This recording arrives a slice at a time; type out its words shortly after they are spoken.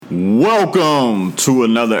Welcome to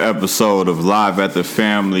another episode of Live at the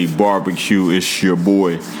Family Barbecue. It's your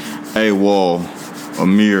boy, AWOL,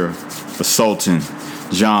 Amir, Sultan,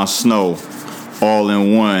 Jon Snow, all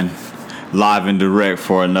in one, live and direct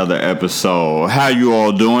for another episode. How you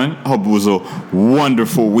all doing? Hope it was a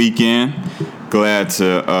wonderful weekend. Glad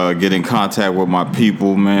to get in contact with my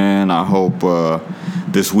people, man. I hope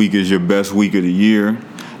this week is your best week of the year.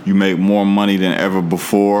 You make more money than ever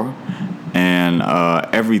before. And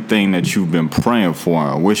everything that you've been praying for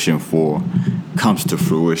and wishing for comes to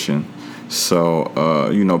fruition. So,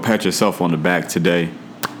 pat yourself on the back today.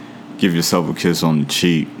 Give yourself a kiss on the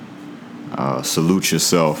cheek. Salute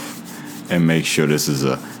yourself. And make sure this is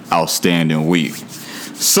an outstanding week.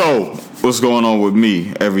 So, what's going on with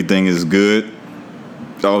me? Everything is good.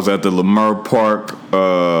 I was at the Lamar Park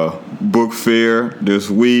book fair this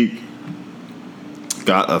week.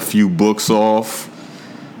 Got a few books off.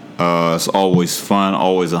 It's always fun,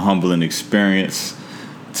 always a humbling experience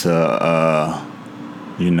to,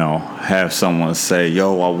 have someone say,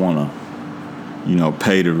 yo, I want to,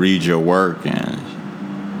 pay to read your work. And,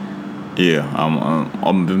 yeah,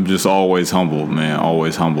 I'm just always humbled, man,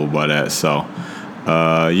 always humbled by that. So,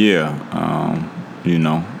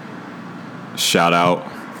 shout out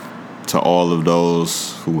to all of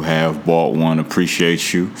those who have bought one.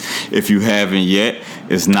 Appreciate you. If you haven't yet,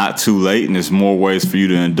 it's not too late, and there's more ways for you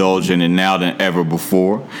to indulge in it now than ever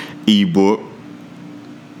before. Ebook,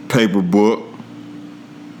 paper book,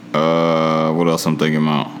 what else I'm thinking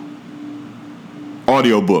about?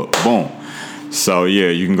 Audiobook, boom. So yeah,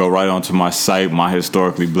 you can go right onto my site,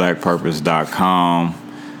 myhistoricallyblackpurpose.com,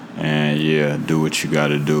 and yeah, do what you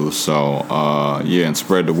gotta do. So and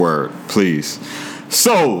spread the word, please.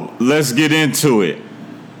 So, let's get into it.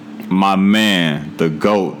 My man, the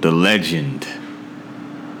GOAT, the legend,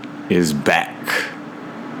 is back.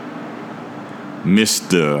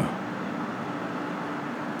 Mr.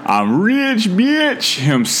 I'm rich, bitch,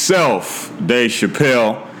 himself, Dave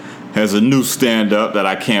Chappelle, has a new stand-up that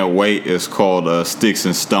I can't wait. It's called Sticks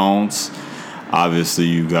and Stones. Obviously,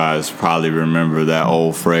 you guys probably remember that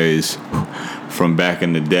old phrase from back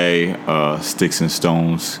in the day, sticks and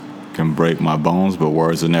stones can break my bones, but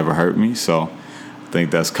words will never hurt me. So I think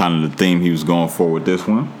that's kind of the theme he was going for with this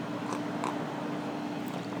one.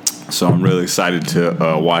 So I'm really excited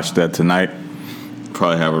to watch that tonight.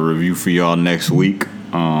 Probably have a review for y'all next week.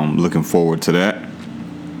 Looking forward to that.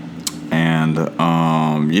 And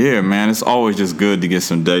man, it's always just good to get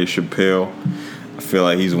some Dave Chappelle. I feel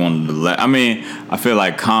like he's one of the I feel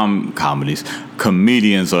like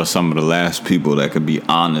comedians are some of the last people that could be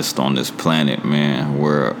honest on this planet, man,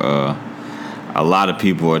 where a lot of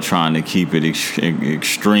people are trying to keep it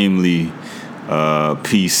extremely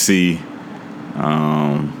PC.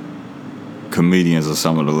 Comedians are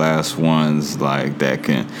some of the last ones like that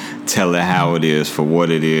can tell it how it is for what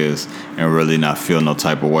it is and really not feel no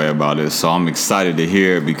type of way about it. So I'm excited to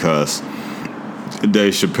hear it because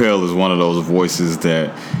Dave Chappelle is one of those voices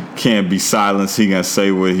that can't be silenced. He gonna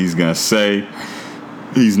say what he's gonna say.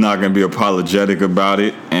 He's not gonna be apologetic about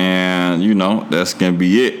it, and that's gonna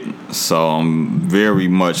be it. So I'm very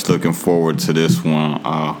much looking forward to this one.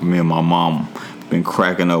 Me and my mom been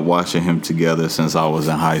cracking up watching him together since I was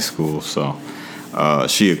in high school. So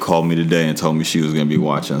she had called me today and told me she was gonna be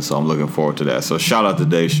watching. So I'm looking forward to that. So shout out to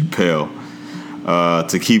Dave Chappelle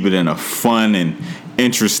to keep it in a fun and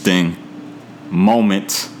interesting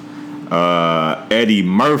moment. Eddie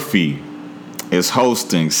Murphy is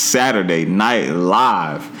hosting Saturday Night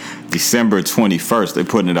Live, December 21st. They're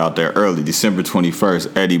putting it out there early. December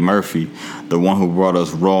 21st, Eddie Murphy, the one who brought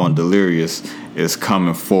us Raw and Delirious, is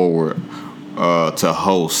coming forward to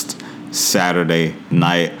host Saturday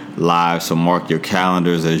Night Live. So mark your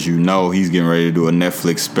calendars. As you know, he's getting ready to do a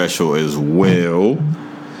Netflix special as well.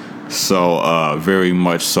 So very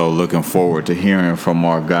much so looking forward to hearing from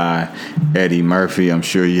our guy, Eddie Murphy. I'm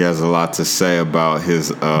sure he has a lot to say about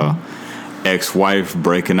his ex-wife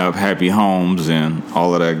breaking up happy homes and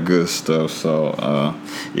all of that good stuff. So,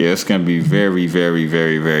 it's going to be very, very,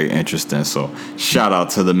 very, very interesting. So shout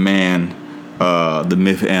out to the man, the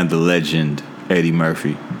myth and the legend, Eddie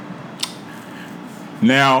Murphy.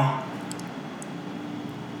 Now,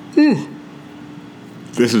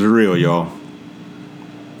 this is real, y'all.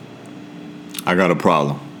 I got a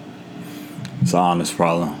problem. It's an honest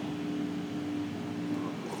problem.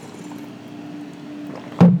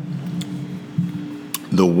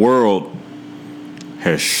 The world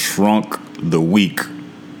has shrunk the week.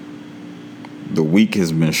 The week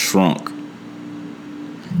has been shrunk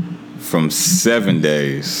from 7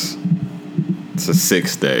 days to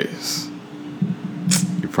 6 days.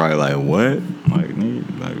 You're probably like, what? Like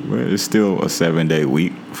what? It's still a 7-day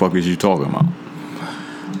week fuck is you talking about?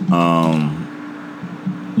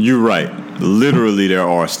 You're right. Literally, there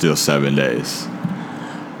are still 7 days.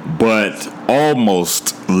 But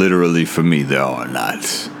almost literally for me, there are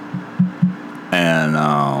not. And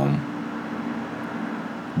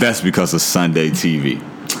that's because of Sunday TV.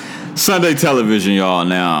 Sunday television, y'all,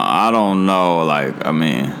 now, I don't know,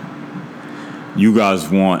 you guys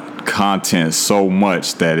want content so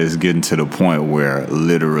much that it's getting to the point where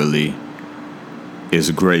literally it's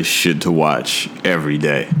great shit to watch every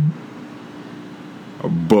day.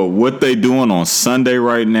 But what they doing on Sunday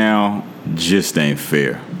right now just ain't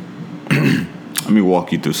fair. Let me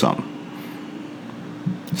walk you through something.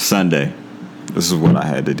 Sunday. This is what I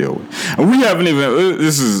had to deal with. And we haven't even.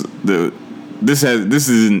 This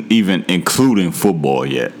isn't even including football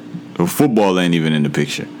yet. Football ain't even in the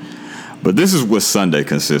picture. But this is what Sunday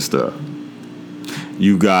consists of.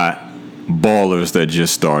 You got Ballers that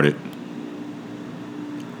just started.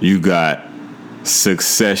 You got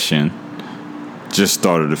Succession, just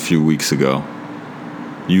started a few weeks ago.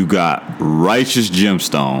 You got Righteous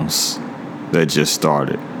Gemstones that just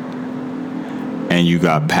started. And you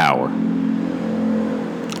got Power.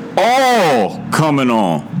 All coming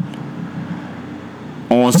on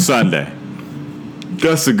Sunday.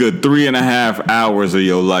 That's a good 3.5 hours of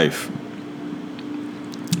your life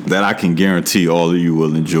that I can guarantee all of you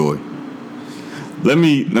will enjoy. Let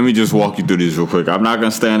me just walk you through these real quick. I'm not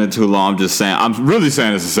going to stand it too long. I'm really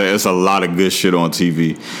saying this to say it's a lot of good shit on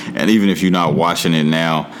TV. And even if you're not watching it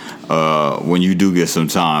now, when you do get some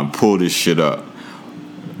time, pull this shit up.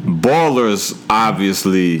 Ballers,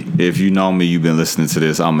 obviously, if you know me, you've been listening to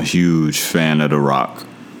this, I'm a huge fan of The Rock.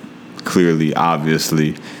 Clearly,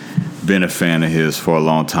 obviously, been a fan of his for a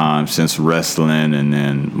long time, since wrestling and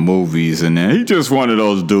then movies. And then he just one of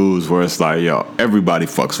those dudes where it's like, yo, everybody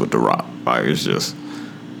fucks with The Rock. Like, it's just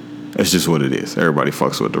what it is. Everybody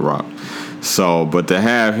fucks with The Rock. So, but to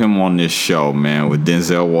have him on this show, man, with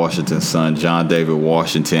Denzel Washington's son, John David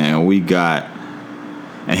Washington,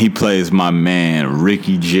 and he plays my man,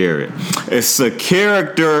 Ricky Jarrett. It's a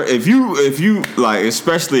character, if you like,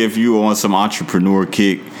 especially if you on some entrepreneur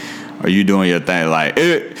kick or you doing your thing,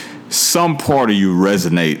 some part of you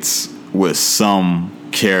resonates with some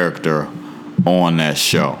character on that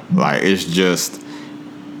show. Like, it's just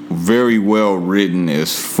very well written,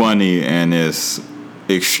 it's funny, and it's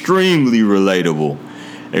extremely relatable.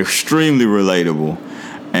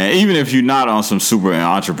 And even if you're not on some super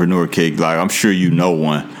entrepreneur kick, like, I'm sure you know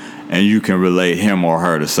one, and you can relate him or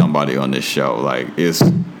her to somebody on this show. Like, it's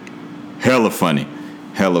hella funny.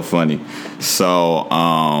 So,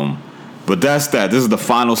 but that's that. This is the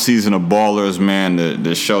final season of Ballers, man.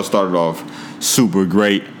 The show started off super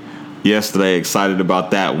great yesterday. Excited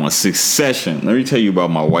about that one. Succession. Let me tell you about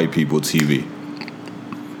my white people TV.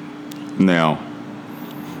 Now,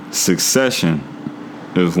 Succession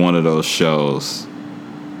is one of those shows.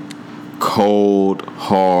 Cold,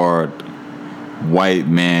 hard, white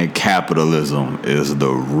man capitalism is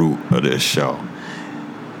the root of this show.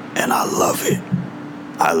 And I love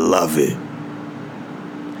it.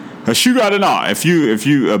 Cause you gotta know, if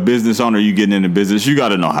you a business owner, you getting into business, you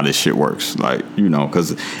gotta know how this shit works. Like,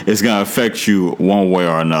 cause it's gonna affect you one way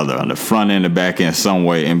or another, on the front end, the back end, some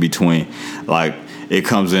way in between. Like, it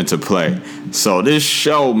comes into play. So this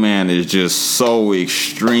show, man, is just so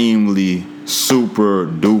extremely super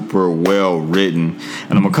duper well written.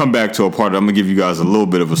 And I'm gonna come back to a part. I'm gonna give you guys a little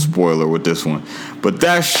bit of a spoiler with this one, but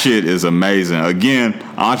that shit is amazing. Again,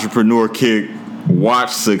 entrepreneur kick.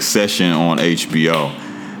 Watch Succession on HBO.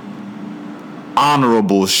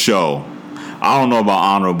 Honorable show. I don't know about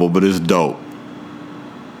honorable, but it's dope.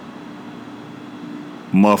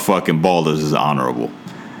 Motherfucking Ballers is honorable.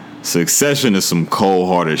 Succession is some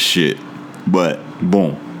cold-hearted shit. But,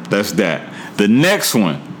 boom, that's that. The next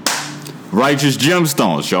one, Righteous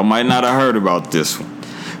Gemstones. Y'all might not have heard about this one.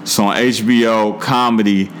 It's on HBO,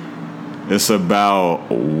 comedy. It's about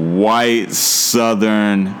white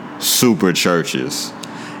Southern super churches.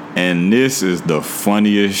 And this is the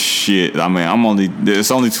funniest shit. I mean,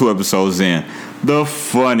 it's only 2 episodes in. The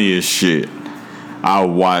funniest shit I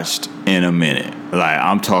watched in a minute. Like,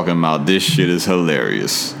 I'm talking about, this shit is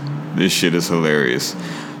hilarious.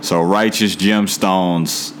 So Righteous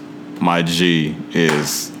Gemstones, my G,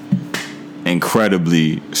 is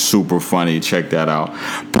incredibly super funny. Check that out.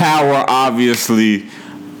 Power, obviously,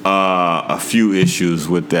 a few issues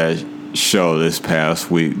with that show this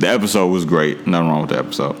past week. The episode was great. Nothing wrong with the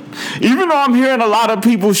episode. Even though I'm hearing a lot of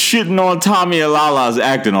people shitting on Tommy and Lala's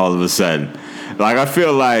acting all of a sudden. Like, I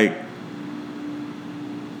feel like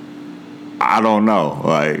I don't know.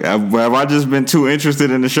 Like, have I just been too interested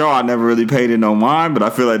in the show? I never really paid it no mind, but I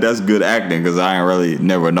feel like that's good acting because I ain't really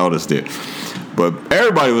never noticed it. But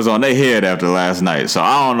everybody was on their head after last night, so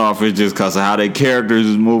I don't know if it's just because of how their characters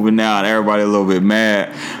is moving now and everybody a little bit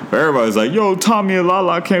mad. But everybody's like, yo, Tommy and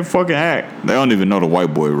Lala can't fucking act. They don't even know the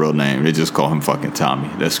white boy real name. They just call him fucking Tommy.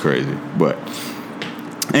 That's crazy. But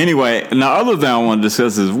anyway, now other thing I want to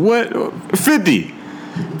discuss is what 50.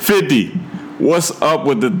 What's up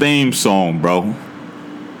with the theme song, bro?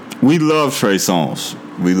 We love Trey Songz.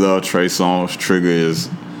 Trigger is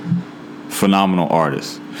a phenomenal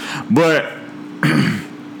artist. But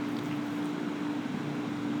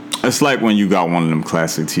it's like when you got one of them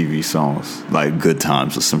classic TV songs, like Good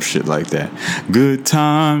Times or some shit like that. Good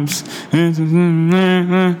times.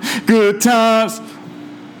 Good times.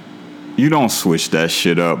 You don't switch that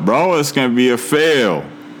shit up, bro. It's going to be a fail.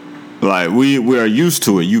 Like, we are used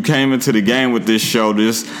to it. You came into the game with this show.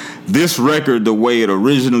 This record, the way it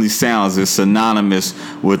originally sounds, is synonymous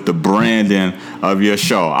with the branding of your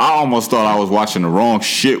show. I almost thought I was watching the wrong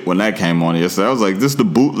shit when that came on yesterday. I was like, this the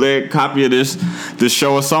bootleg copy of this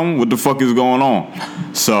show or something? What the fuck is going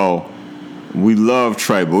on? So, we love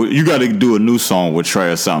Trey, but you got to do a new song with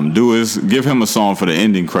Trey or something. Give him a song for the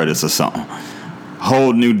ending credits or something.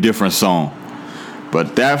 Whole new different song.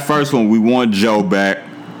 But that first one, we want Joe back.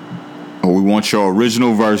 Or we want your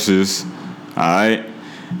original verses, all right?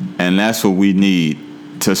 And that's what we need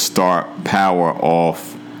to start Power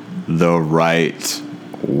off the right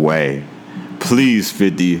way. Please,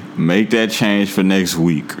 50, make that change for next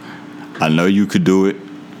week. I know you could do it.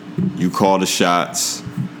 You call the shots.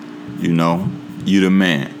 You know, you the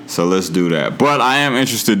man. So let's do that. But I am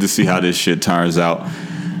interested to see how this shit turns out.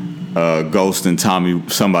 Ghost and Tommy,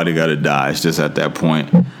 somebody got to die. It's just at that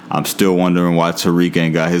point. I'm still wondering why Tariq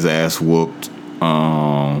ain't got his ass whooped.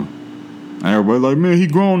 Everybody like, man, he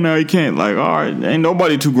grown now. He can't. Like, all right, ain't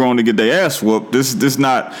nobody too grown to get their ass whooped.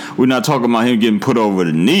 We're not talking about him getting put over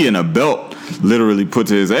the knee and a belt literally put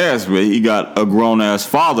to his ass, but he got a grown ass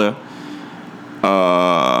father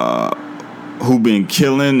who been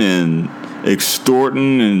killing and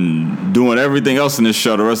extorting and doing everything else in this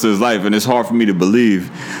show the rest of his life, and it's hard for me to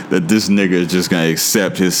believe that this nigga is just gonna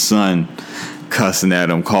accept his son cussing at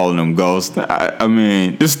him, calling him ghost. I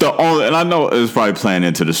mean, it's the only, and I know it's probably playing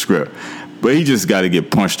into the script, but he just got to get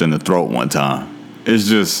punched in the throat one time. It's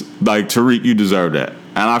just like, Tariq, you deserve that.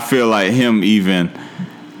 And I feel like him, even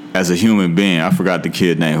as a human being, I forgot the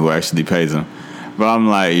kid name who actually pays him, but I'm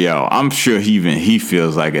like, yo, I'm sure he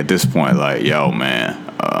feels like at this point, like, yo, man,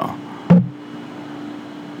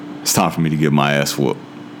 it's time for me to get my ass whooped.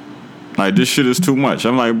 Like, this shit is too much.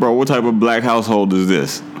 I'm like, bro, what type of black household is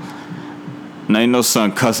this? And ain't no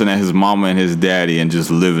son cussing at his mama and his daddy and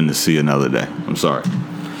just living to see another day. I'm sorry.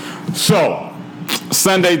 So,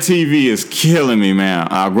 Sunday TV is killing me, man.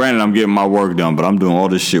 Granted, I'm getting my work done, but I'm doing all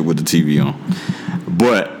this shit with the TV on.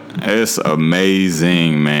 But it's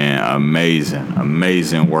amazing, man.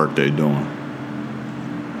 Amazing work they're doing.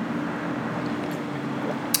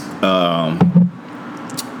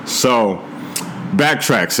 So,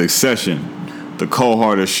 backtrack, Succession, the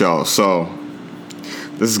cold-hearted show. So,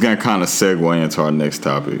 this is going to kind of segue into our next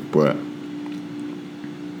topic, but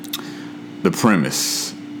the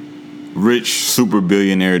premise. Rich, super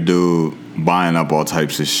billionaire dude buying up all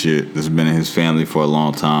types of shit that's been in his family for a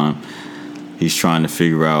long time. He's trying to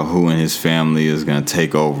figure out who in his family is going to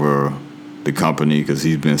take over the company because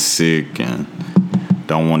he's been sick and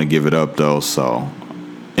don't want to give it up, though. So,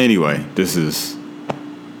 anyway, this is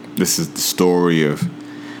the story of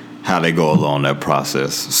how they go along that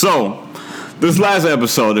process. So, this last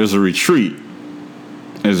episode, there's a retreat.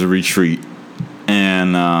 And,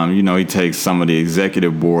 he takes some of the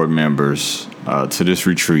executive board members to this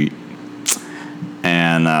retreat.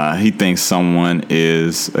 And he thinks someone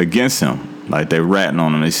is against him. Like, they're ratting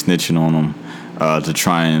on him, they snitching on him to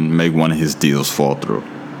try and make one of his deals fall through.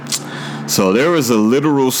 So there was a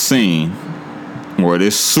literal scene where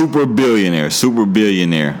this super billionaire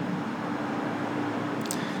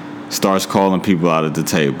starts calling people out at the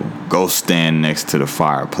table. Go stand next to the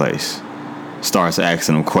fireplace. Starts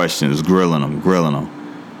asking them questions, grilling them.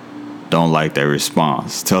 Don't like their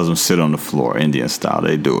response. Tells them sit on the floor, Indian style.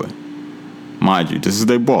 They do it. Mind you, this is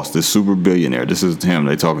their boss, this super billionaire. This is him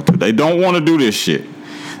they talking to. They don't want to do this shit.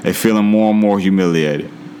 They feeling more and more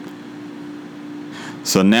humiliated.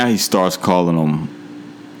 So now he starts calling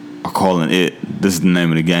it. This is the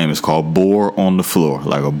name of the game. It's called Boar on the Floor.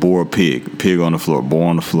 Like a boar pig. Pig on the floor. Boar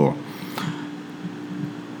on the floor.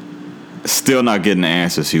 Still not getting the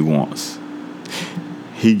answers he wants.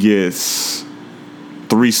 He gets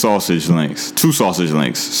 2 sausage links.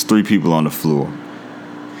 It's 3 people on the floor.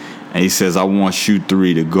 And he says, I want you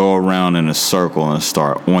three to go around in a circle and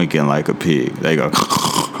start oinking like a pig. They go,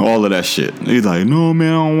 all of that shit. He's like, no,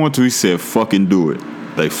 man, I don't want to. He said, fucking do it.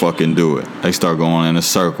 They fucking do it. They start going in a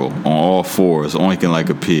circle on all fours, oinking like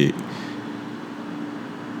a pig.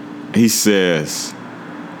 He says,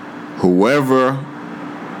 whoever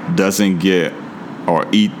doesn't get or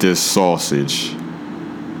eat this sausage,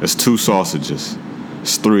 it's 2 sausages,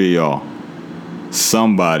 it's 3 of y'all,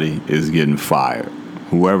 somebody is getting fired.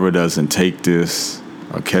 Whoever doesn't take this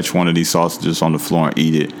or catch one of these sausages on the floor and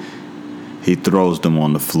eat it, he throws them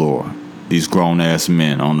on the floor. These grown-ass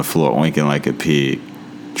men on the floor oinking like a pig,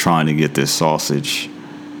 trying to get this sausage,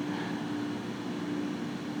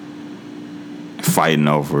 fighting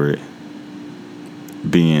over it,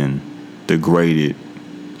 being degraded,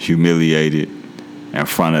 humiliated in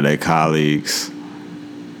front of their colleagues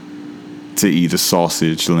to eat a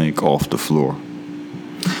sausage link off the floor.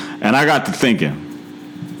 And I got to thinking,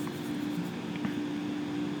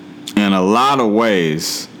 in a lot of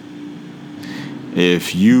ways,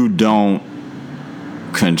 if you don't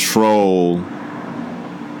control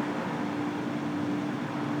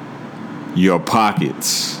your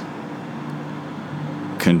pockets,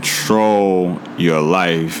 control your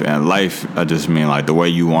life, and life, I just mean like the way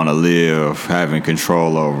you want to live, having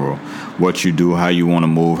control over what you do, how you want to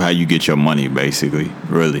move, how you get your money, basically,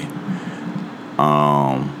 really,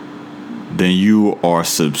 then you are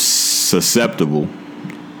susceptible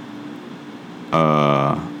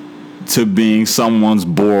to being someone's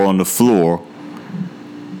bore on the floor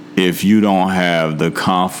if you don't have the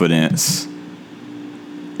confidence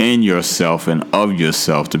in yourself and of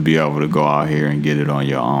yourself to be able to go out here and get it on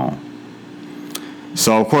your own.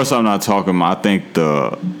 So of course I'm not talking about, I think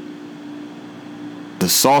the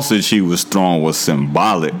sausage he was throwing was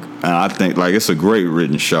symbolic, and I think like it's a great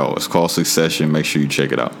written show. It's called Succession. Make sure you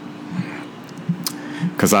check it out,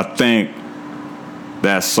 because I think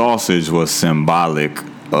that sausage was symbolic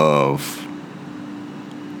of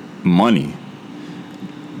money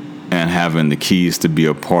and having the keys to be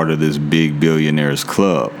a part of this big billionaires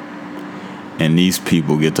club. And these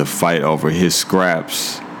people get to fight over his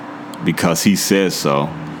scraps because he says so,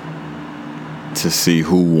 to see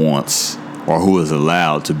who wants or who is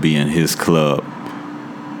allowed to be in his club,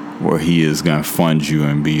 where he is going to fund you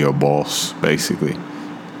and be your boss, basically.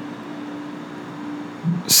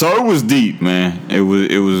 So it was deep, man. It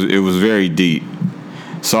was very deep.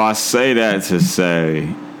 So I say that to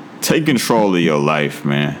say, take control of your life,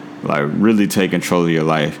 man. Like, really take control of your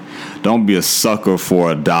life. Don't be a sucker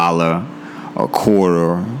for $1, a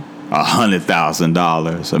quarter, $100,000,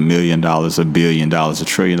 $1 million, $1 billion, $1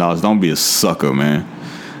 trillion. Don't be a sucker, man.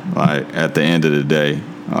 Like, at the end of the day,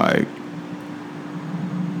 like,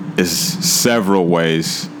 it's several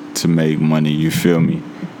ways to make money, you feel me?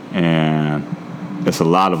 And it's a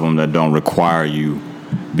lot of them that don't require you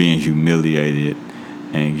being humiliated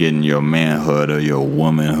and getting your manhood or your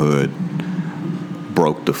womanhood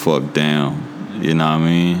broke the fuck down. You know what I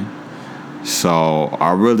mean? So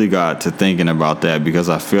I really got to thinking about that, because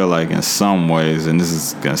I feel like in some ways, and this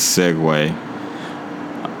is going to segue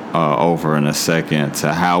over in a second,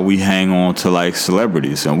 to how we hang on to like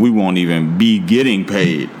celebrities and we won't even be getting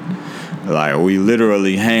paid. Like, we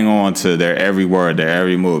literally hang on to their every word, their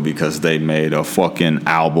every move, because they made a fucking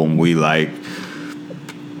album we like.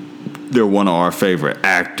 They're one of our favorite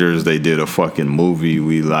actors. They did a fucking movie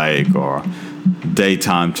we like, or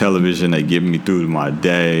daytime television. They get me through my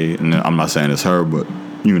day. And I'm not saying it's her, but,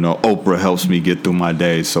 you know, Oprah helps me get through my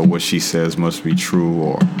day, so what she says must be true.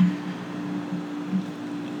 Or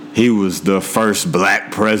he was the first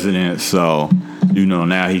black president, so, you know,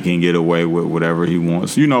 now he can get away with whatever he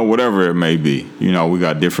wants. You know, whatever it may be. You know, we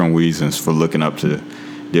got different reasons for looking up to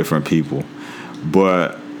different people.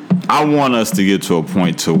 But I want us to get to a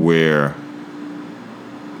point to where,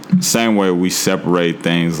 same way we separate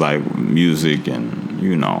things like music and,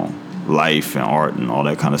 you know, life and art and all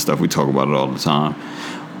that kind of stuff. We talk about it all the time.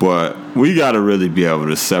 But we got to really be able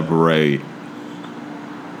to separate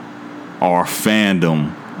our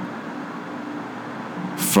fandom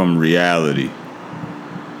from reality.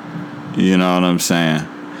 You know what I'm saying?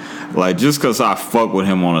 Like, just because I fuck with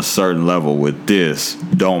him on a certain level with this,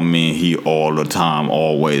 don't mean he all the time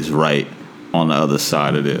always right on the other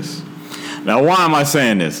side of this. Now, why am I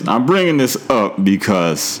saying this? I'm bringing this up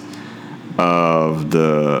because of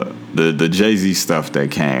the Jay-Z stuff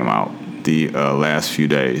that came out the last few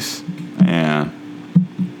days. And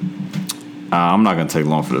I'm not going to take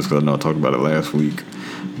long for this because I know I talked about it last week.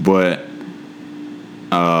 But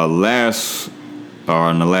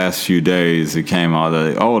in the last few days, it came out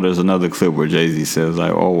that, there's another clip where Jay-Z says,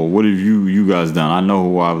 like, well, what have you guys done? I know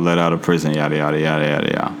who I've let out of prison, yada, yada, yada, yada,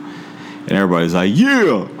 yada. and everybody's like,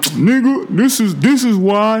 yeah, nigga, this is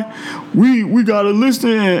why we gotta listen,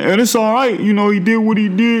 and it's all right, you know, he did what he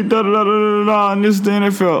did, da da da da da, and this then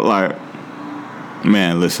it felt like,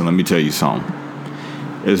 man, listen, let me tell you something.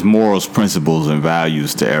 There's morals, principles, and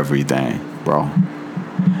values to everything, bro.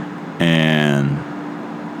 And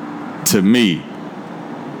to me,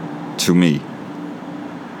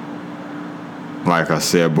 like I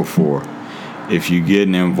said before, if you're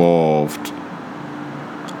getting involved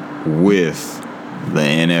with the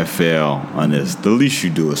NFL on this, the least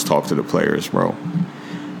you do is talk to the players, bro.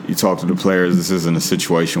 You talk to the players. This isn't a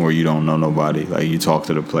situation where you don't know nobody. Like, you talk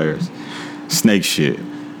to the players. Snake shit.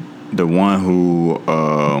 The one who,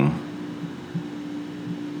 I'm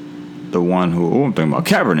thinking about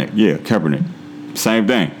Kaepernick. Yeah, Kaepernick. Same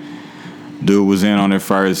thing. Dude was in on it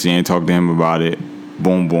first. He ain't talked to him about it.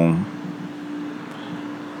 Boom, boom.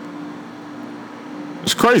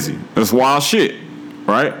 It's crazy. It's wild shit,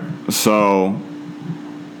 right? So,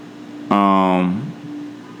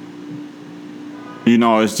 you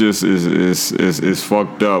know, it's just it's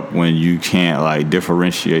fucked up when you can't like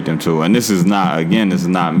differentiate them two. And this is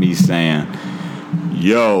not me saying,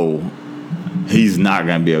 yo, he's not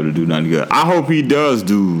gonna be able to do nothing good. I hope he does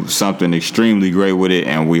do something extremely great with it,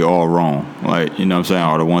 and we all wrong. Like, you know what I'm saying?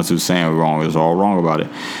 Or the ones who saying we're wrong is all wrong about it.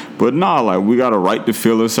 But nah, like, we got a right to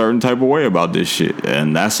feel a certain type of way about this shit,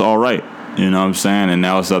 and that's all right. You know what I'm saying? And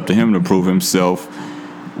now it's up to him to prove himself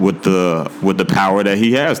with the power that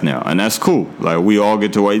he has now, and that's cool. Like, we all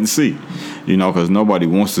get to wait and see, you know, because nobody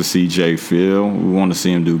wants to see Jay fail. We want to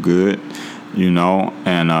see him do good, you know,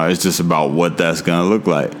 and it's just about what that's gonna look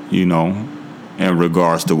like, you know, in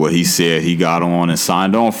regards to what he said he got on and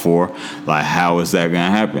signed on for. Like, how is that gonna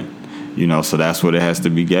happen, you know? So that's what it has to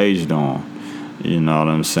be gauged on, you know what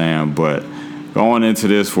I'm saying? But going into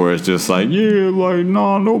this where it's just like, yeah, like,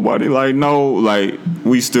 nah, nobody, like, no, like,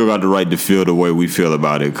 we still got the right to feel the way we feel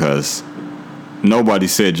about it, because nobody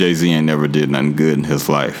said Jay-Z ain't never did nothing good in his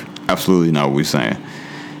life. Absolutely not what we saying.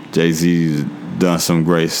 Jay-Z's done some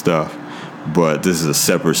great stuff, but this is a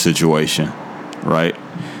separate situation, right?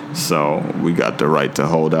 So we got the right to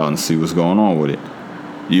hold out and see what's going on with it.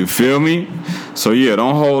 You feel me? So yeah,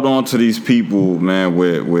 don't hold on to these people, man,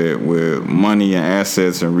 with money and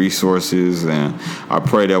assets and resources. And I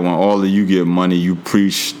pray that when all of you get money, you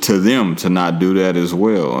preach to them to not do that as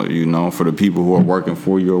well. You know, for the people who are working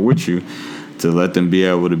for you or with you, to let them be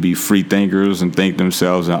able to be free thinkers and think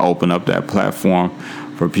themselves, and open up that platform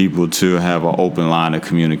for people to have an open line of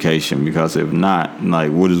communication. Because if not,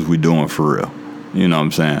 like, what is we doing for real? You know what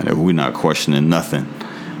I'm saying? If we're not questioning nothing.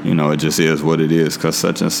 You know, it just is what it is, because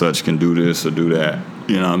such and such can do this or do that.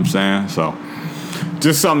 You know what I'm saying? So,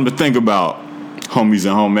 just something to think about, homies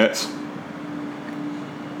and homettes.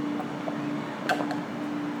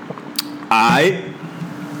 Alright.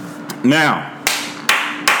 Now,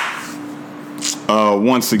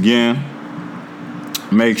 once again,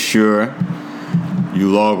 make sure you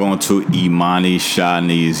log on to Imani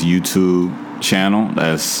Shani's YouTube channel.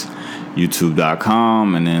 That's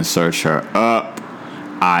youtube.com, and then search her up.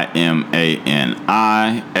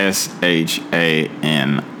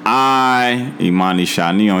 IMANISHANI, Imani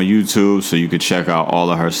Shani on YouTube, so you can check out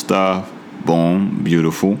all of her stuff. Boom,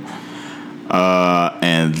 beautiful.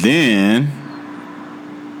 And then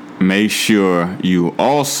make sure you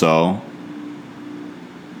also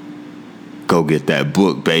go get that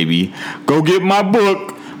book, baby. Go get my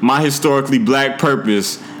book, My Historically Black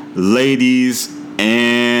Purpose, ladies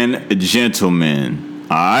and gentlemen.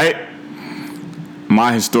 All right?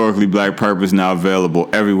 My Historically Black Purpose, now available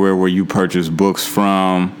everywhere where you purchase books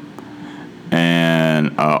from,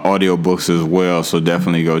 and audio books as well. So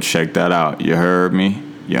definitely go check that out. You heard me?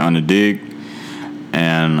 You're on the dig.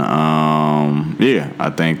 And yeah, I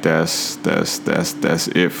think that's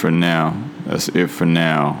it for now. That's it for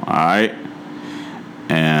now. All right.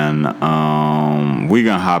 And we're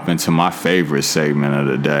gonna hop into my favorite segment of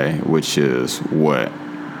the day, which is what?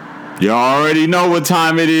 Y'all already know what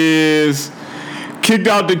time it is. Kicked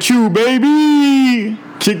out the queue, baby.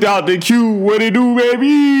 Kicked out the queue. What it do,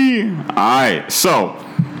 baby? All right. So,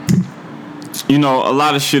 you know, a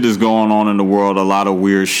lot of shit is going on in the world. A lot of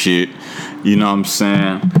weird shit. You know what I'm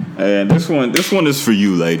saying? And this one is for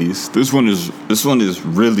you, ladies. This one is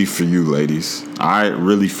really for you, ladies. All right,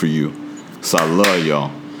 really for you. So I love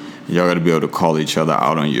y'all. Y'all gotta be able to call each other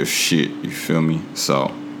out on your shit. You feel me?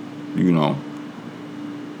 So, you know,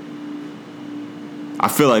 I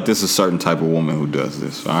feel like this is a certain type of woman who does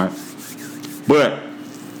this, all right? But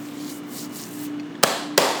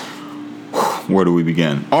where do we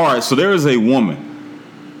begin? All right, so there is a woman.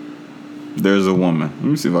 There's a woman. Let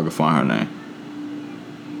me see if I can find her name.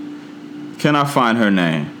 Can I find her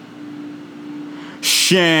name?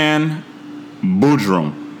 Shan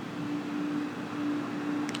Boodram.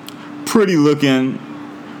 Pretty looking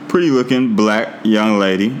black young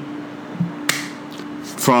lady.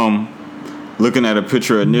 From looking at a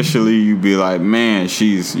picture initially, you'd be like, man,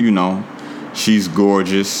 she's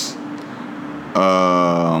gorgeous.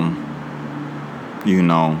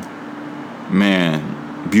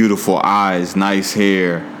 Man, beautiful eyes, nice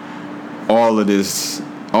hair, all of this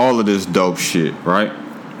dope shit, right?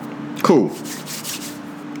 Cool.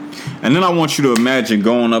 And then I want you to imagine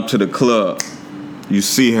going up to the club. You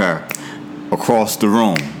see her across the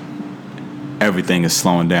room. Everything is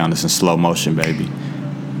slowing down. It's in slow motion, baby.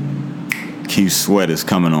 Keith Sweat is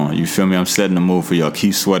coming on. You feel me? I'm setting the mood for y'all.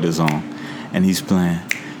 Keith Sweat is on. And he's playing.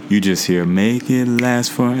 You just hear, make it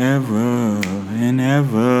last forever and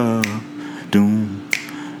ever. Doom,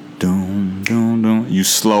 doom, doom, doom. You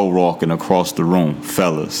slow walking across the room,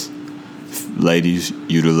 fellas. Ladies,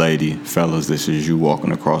 you the lady. Fellas, this is you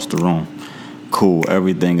walking across the room. Cool,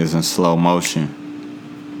 everything is in slow motion.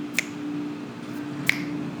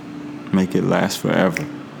 Make it last forever.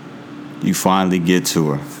 You finally get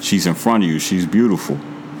to her. She's in front of you. She's beautiful.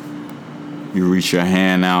 You reach your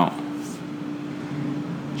hand out.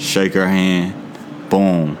 Shake her hand.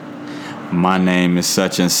 Boom. My name is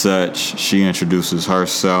such and such. She introduces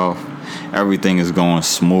herself. Everything is going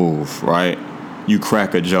smooth, right? You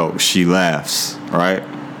crack a joke. She laughs, right?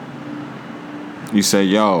 You say,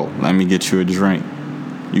 yo, let me get you a drink.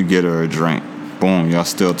 You get her a drink. Boom, y'all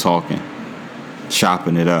still talking.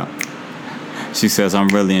 Chopping it up. She says, I'm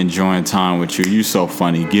really enjoying time with you. You so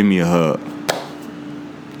funny. Give me a hug.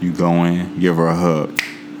 You go in, give her a hug.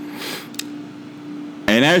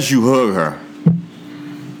 And as you hug her,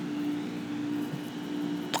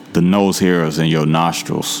 the nose hairs in your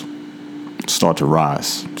nostrils start to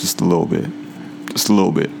rise. Just a little bit. Just a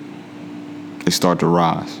little bit. They start to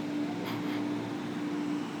rise.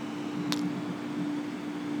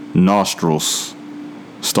 Nostrils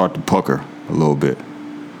start to pucker a little bit.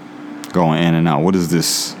 Going in and out. What is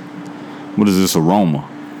this? What is this aroma?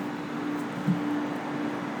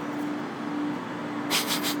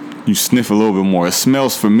 You sniff a little bit more. It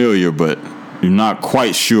smells familiar, but you're not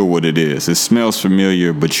quite sure what it is. It smells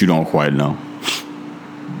familiar, but you don't quite know.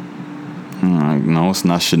 No, it's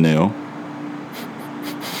not Chanel.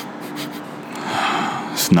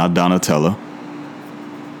 It's not Donatella.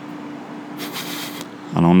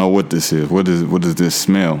 I don't know what this is. What does this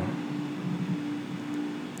smell?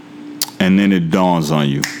 And then it dawns on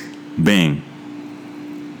you. Bing.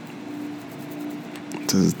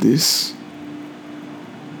 Does this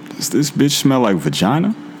bitch smell like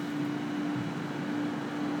vagina?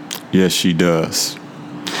 Yes, she does.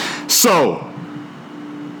 So,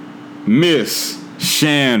 Miss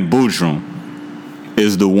Shan Boodram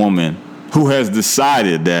is the woman who has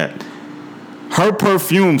decided that her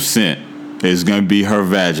perfume scent is going to be her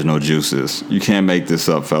vaginal juices. You can't make this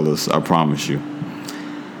up, fellas. I promise you.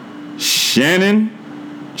 Shan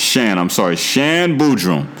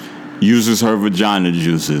Boodram uses her vagina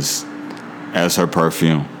juices as her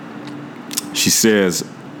perfume. She says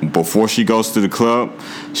before she goes to the club,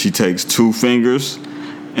 she takes 2 fingers,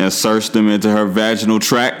 inserts them into her vaginal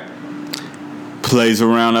tract, plays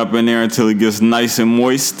around up in there until it gets nice and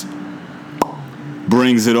moist,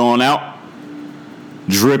 brings it on out,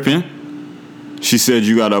 dripping. She said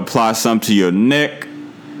you got to apply some to your neck,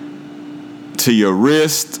 to your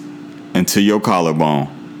wrist, and to your collarbone.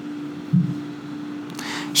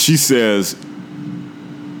 She says,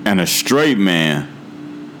 and a straight man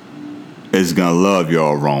is gonna love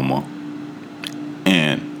your aroma,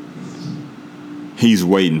 and he's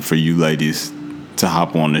waiting for you ladies to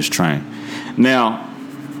hop on this train. Now,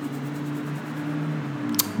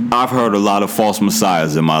 I've heard a lot of false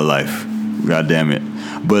messiahs in my life, god damn it,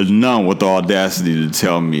 but none with the audacity to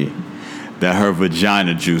tell me that her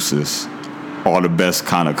vagina juices are the best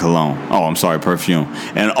kind of cologne. Perfume.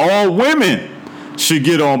 And all women should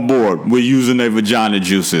get on board with using their vagina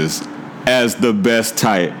juices as the best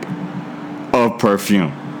type of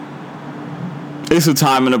perfume. It's a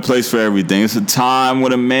time and a place for everything. It's a time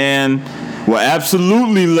when a man will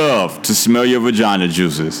absolutely love to smell your vagina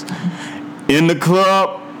juices. In the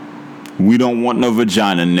club, we don't want no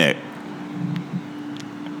vagina neck.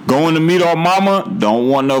 Going to meet our mama, don't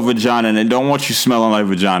want no vagina and don't want you smelling like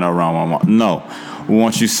vagina around my mama. No. We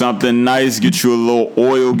want you something nice, get you a little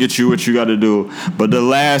oil, get you what you got to do. But the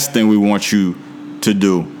last thing we want you to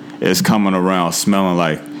do is coming around smelling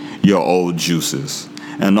like your old juices.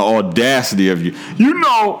 And the audacity of you. Do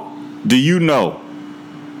you know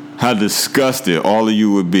how disgusted all of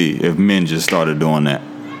you would be if men just started doing that?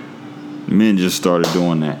 Men just started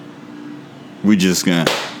doing that. We just gonna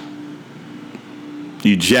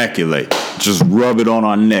ejaculate. Just rub it on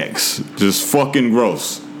our necks. Just fucking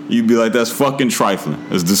gross. You'd be like, that's fucking trifling.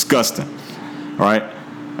 It's disgusting. All right?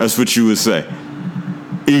 That's what you would say.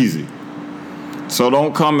 Easy. So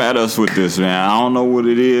don't come at us with this, man. I don't know what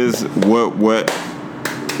it is,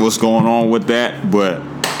 what's going on with that, but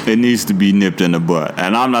it needs to be nipped in the butt.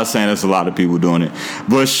 And I'm not saying there's a lot of people doing it,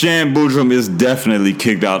 but Shan Boodram is definitely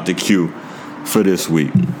kicked out the queue for this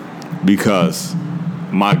week because,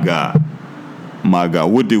 my God,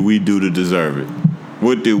 what did we do to deserve it?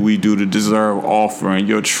 What did we do to deserve offering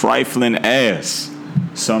your trifling ass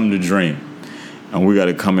something to drink? And we got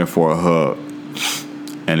to come in for a hug.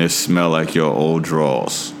 And it smell like your old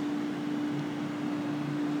drawers.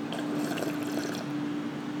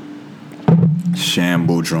 Shan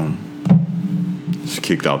Boodram is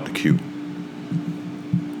kicked out the queue.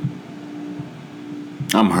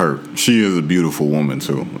 I'm hurt. She is a beautiful woman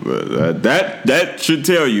too. But that should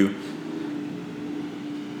tell you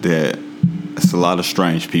that it's a lot of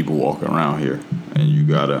strange people walking around here, and you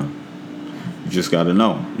just gotta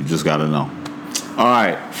know. You just gotta know. All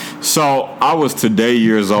right, so I was today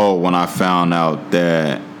years old when I found out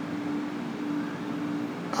that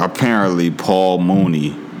apparently Paul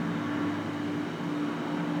Mooney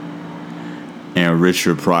and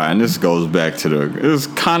Richard Pryor, and this goes back to it's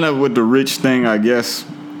kind of with the rich thing, I guess.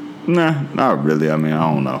 Nah, not really. I mean,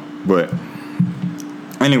 I don't know. But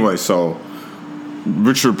anyway, so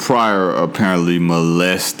Richard Pryor apparently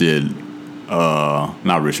molested,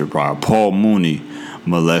 not Richard Pryor, Paul Mooney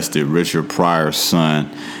molested Richard Pryor's son,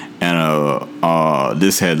 and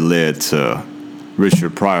this had led to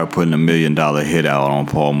Richard Pryor putting $1 million hit out on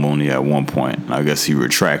Paul Mooney at one point. I guess he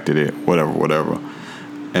retracted it, whatever.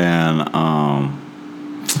 And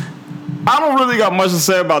I don't really got much to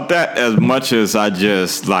say about that, as much as I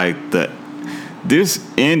just like that this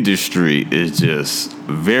industry is just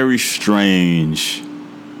very strange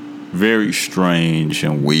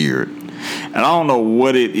and weird. And I don't know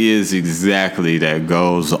what it is exactly that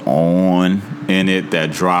goes on in it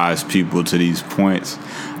that drives people to these points.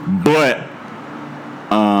 But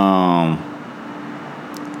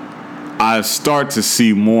I start to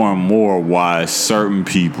see more and more why certain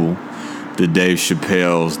people, the Dave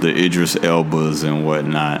Chappelles, the Idris Elbas and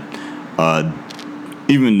whatnot,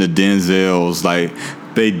 even the Denzels, like,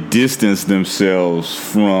 they distance themselves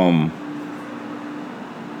from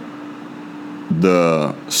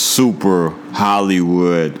the super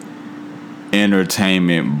Hollywood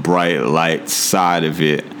entertainment bright light side of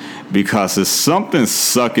it, because it's something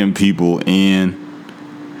sucking people in,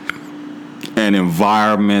 and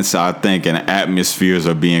environments, I think, and atmospheres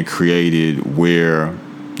are being created where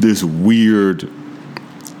this weird,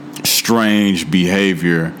 strange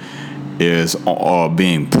behavior is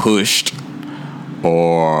being pushed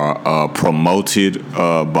or promoted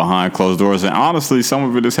behind closed doors. And honestly, some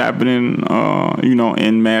of it is happening,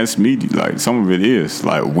 in mass media. Like, some of it is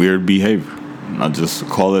like weird behavior. I'll just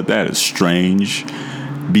call it that. It's strange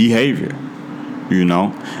behavior,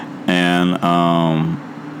 And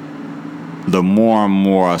the more and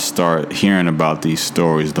more I start hearing about these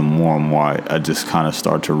stories, the more and more I just kind of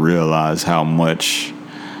start to realize how much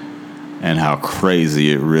and how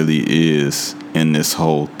crazy it really is in this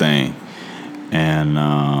whole thing. And,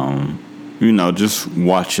 just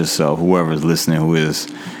watch yourself, whoever's listening who is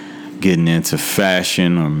getting into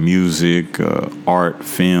fashion or music, art,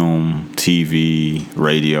 film, TV,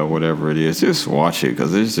 radio, whatever it is, just watch it,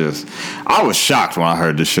 because it's just, I was shocked when I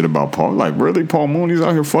heard this shit about Paul. Like, really? Paul Mooney's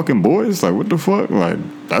out here fucking boys? Like, what the fuck? Like,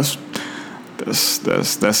 that's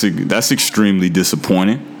extremely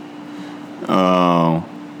disappointing.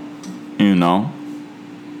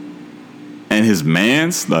 And his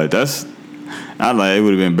mans, like, that's, I like, it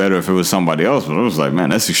would have been better if it was somebody else, but I was like, man,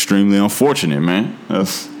 that's extremely unfortunate, man.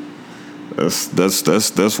 That's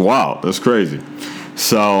wild. That's crazy.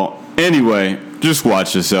 So anyway, just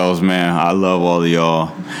watch yourselves, man. I love all of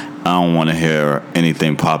y'all. I don't want to hear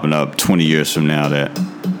anything popping up 20 years from now that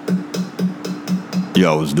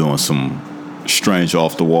y'all was doing some strange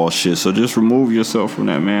off the wall shit. So just remove yourself from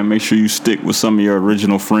that, man. Make sure you stick with some of your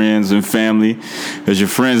original friends and family, because your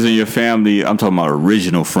friends and your family, I'm talking about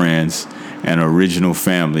original friends, and original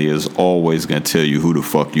family is always going to tell you who the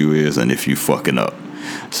fuck you is and if you fucking up.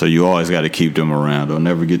 So you always got to keep them around. Don't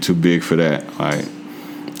never get too big for that. Like,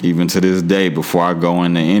 even to this day, before I go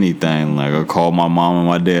into anything, like, I call my mom and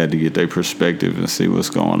my dad to get their perspective and see what's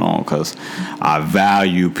going on, because I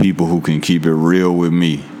value people who can keep it real with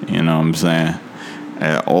me. You know what I'm saying?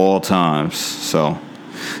 At all times. So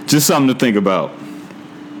just something to think about.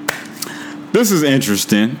 This is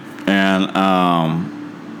interesting, and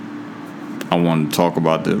I want to talk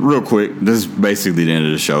about this real quick. This is basically the end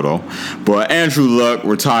of the show, though. But Andrew Luck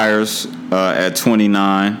retires at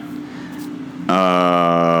 29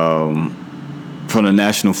 from the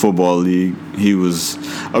National Football League. He was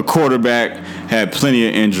a quarterback, had plenty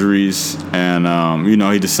of injuries, and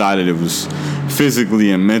he decided it was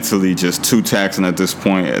physically and mentally just too taxing at this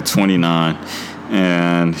point at 29,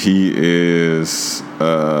 and he is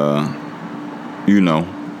hanging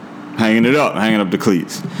up the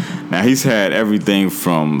cleats. Now, he's had everything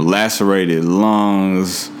from lacerated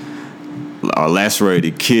lungs,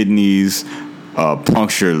 lacerated kidneys,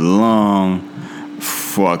 punctured lung,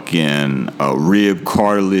 fucking rib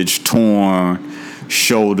cartilage torn,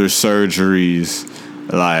 shoulder surgeries,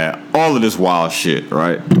 like all of this wild shit,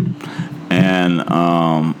 right? And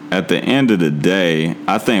at the end of the day,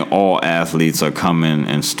 I think all athletes are coming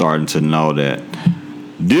and starting to know that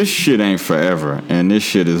this shit ain't forever, and this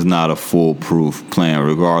shit is not a foolproof plan,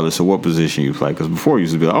 regardless of what position you play. Because before you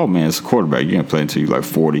used to be like, oh man, it's a quarterback, you can't play until you like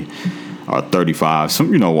 40 or 35,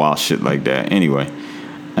 some wild shit like that. Anyway,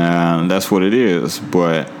 and that's what it is.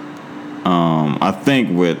 But I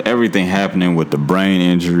think with everything happening with the brain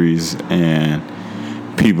injuries and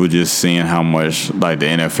people just seeing how much like the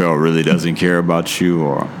NFL really doesn't care about you,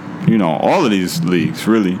 or all of these leagues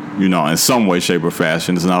really, in some way, shape, or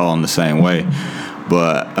fashion, it's not all in the same way.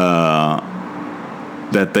 But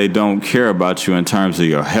that they don't care about you in terms of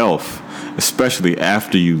your health, especially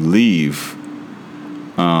after you leave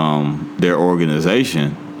their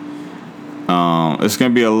organization. It's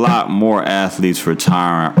going to be a lot more athletes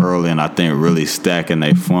retiring early, and I think really stacking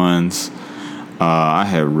their funds. I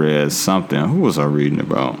had read something. Who was I reading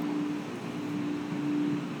about?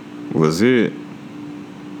 Was it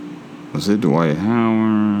Dwight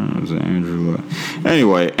Howard? Was it Andrew Luck?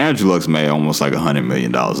 Anyway, Andrew Luck's made almost like $100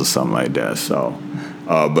 million or something like that. So,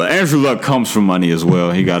 but Andrew Luck comes from money as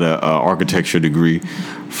well. He got an architecture degree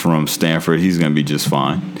from Stanford. He's going to be just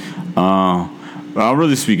fine. But I'm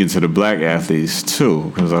really speaking to the black athletes too,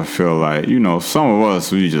 because I feel like, some of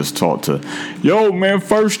us, we just taught to, yo, man,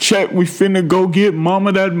 first check, we finna go get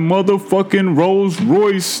mama that motherfucking Rolls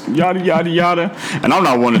Royce, yada, yada, yada. And I'm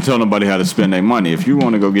not one to tell nobody how to spend their money. If you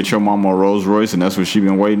want to go get your mama a Rolls Royce and that's what she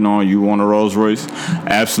been waiting on, you want a Rolls Royce,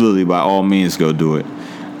 absolutely, by all means, go do it.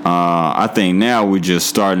 I think now we're just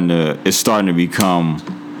starting to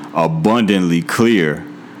become abundantly clear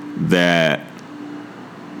that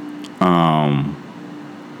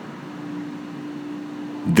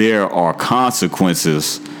there are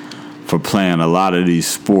consequences for playing a lot of these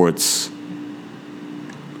sports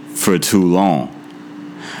for too long.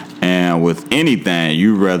 And with anything,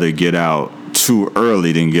 you'd rather get out too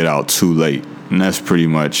early than get out too late. And that's pretty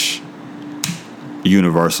much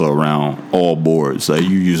universal around all boards. Like,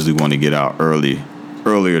 you usually want to get out earlier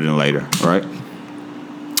than later, right?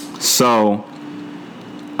 So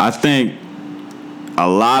I think a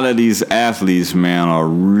lot of these athletes, man, are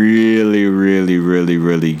really, really, really,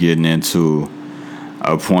 really getting into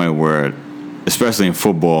a point where, especially in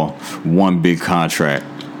football, one big contract.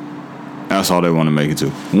 That's all they want to make it to.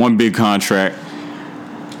 One big contract,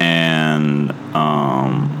 and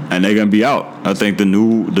they're gonna be out. I think the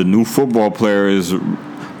new football player is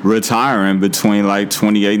retiring between like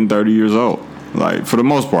 28 and 30 years old. Like, for the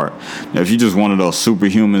most part. Now, if you're just one of those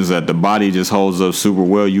superhumans that the body just holds up super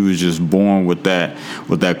well, you was just born with that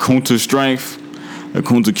Kunta strength, the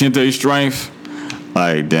Kunta Kinte strength,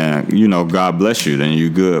 like, then, God bless you, then you're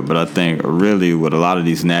good. But I think really with a lot of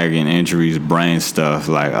these nagging injuries, brain stuff,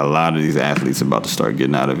 like, a lot of these athletes are about to start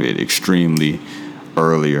getting out of it extremely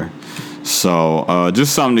earlier. So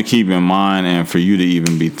just something to keep in mind, and for you to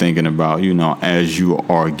even be thinking about, as you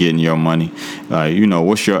are getting your money,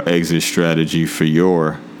 what's your exit strategy for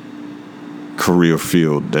your career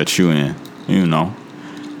field that you're in,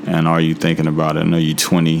 and are you thinking about it? I know you're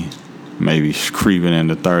 20, maybe creeping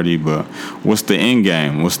into 30, but what's the end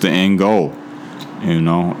game? What's the end goal?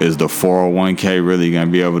 Is the 401k really going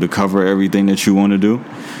to be able to cover everything that you want to do?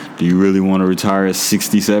 Do you really want to retire at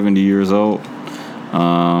 60, 70 years old?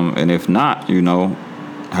 And if not,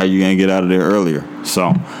 how you gonna get out of there earlier? So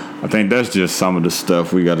I think that's just some of the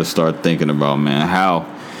stuff we got to start thinking about, man.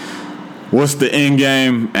 What's the end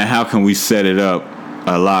game, and how can we set it up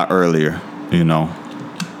a lot earlier,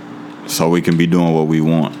 so we can be doing what we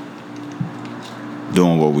want.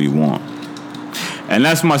 And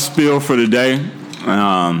that's my spiel for today.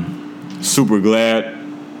 Super glad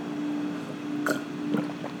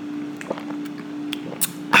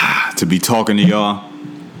to be talking to y'all.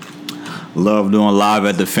 Love doing live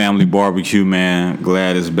at the family barbecue, man.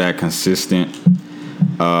 Glad it's back consistent.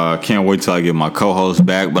 Can't wait till I get my co-host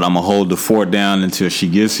back, but I'm gonna hold the fort down until she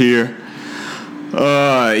gets here.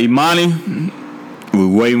 Imani, we're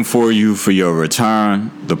waiting for you for your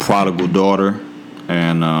return, the prodigal daughter.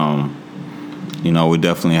 And, we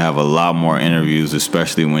definitely have a lot more interviews,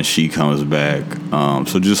 especially when she comes back.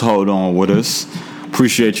 So just hold on with us.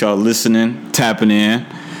 Appreciate y'all listening, tapping in,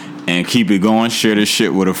 and keep it going. Share this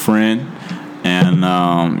shit with a friend. And,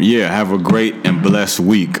 have a great and blessed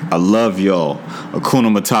week. I love y'all.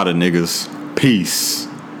 Hakuna Matata, niggas. Peace.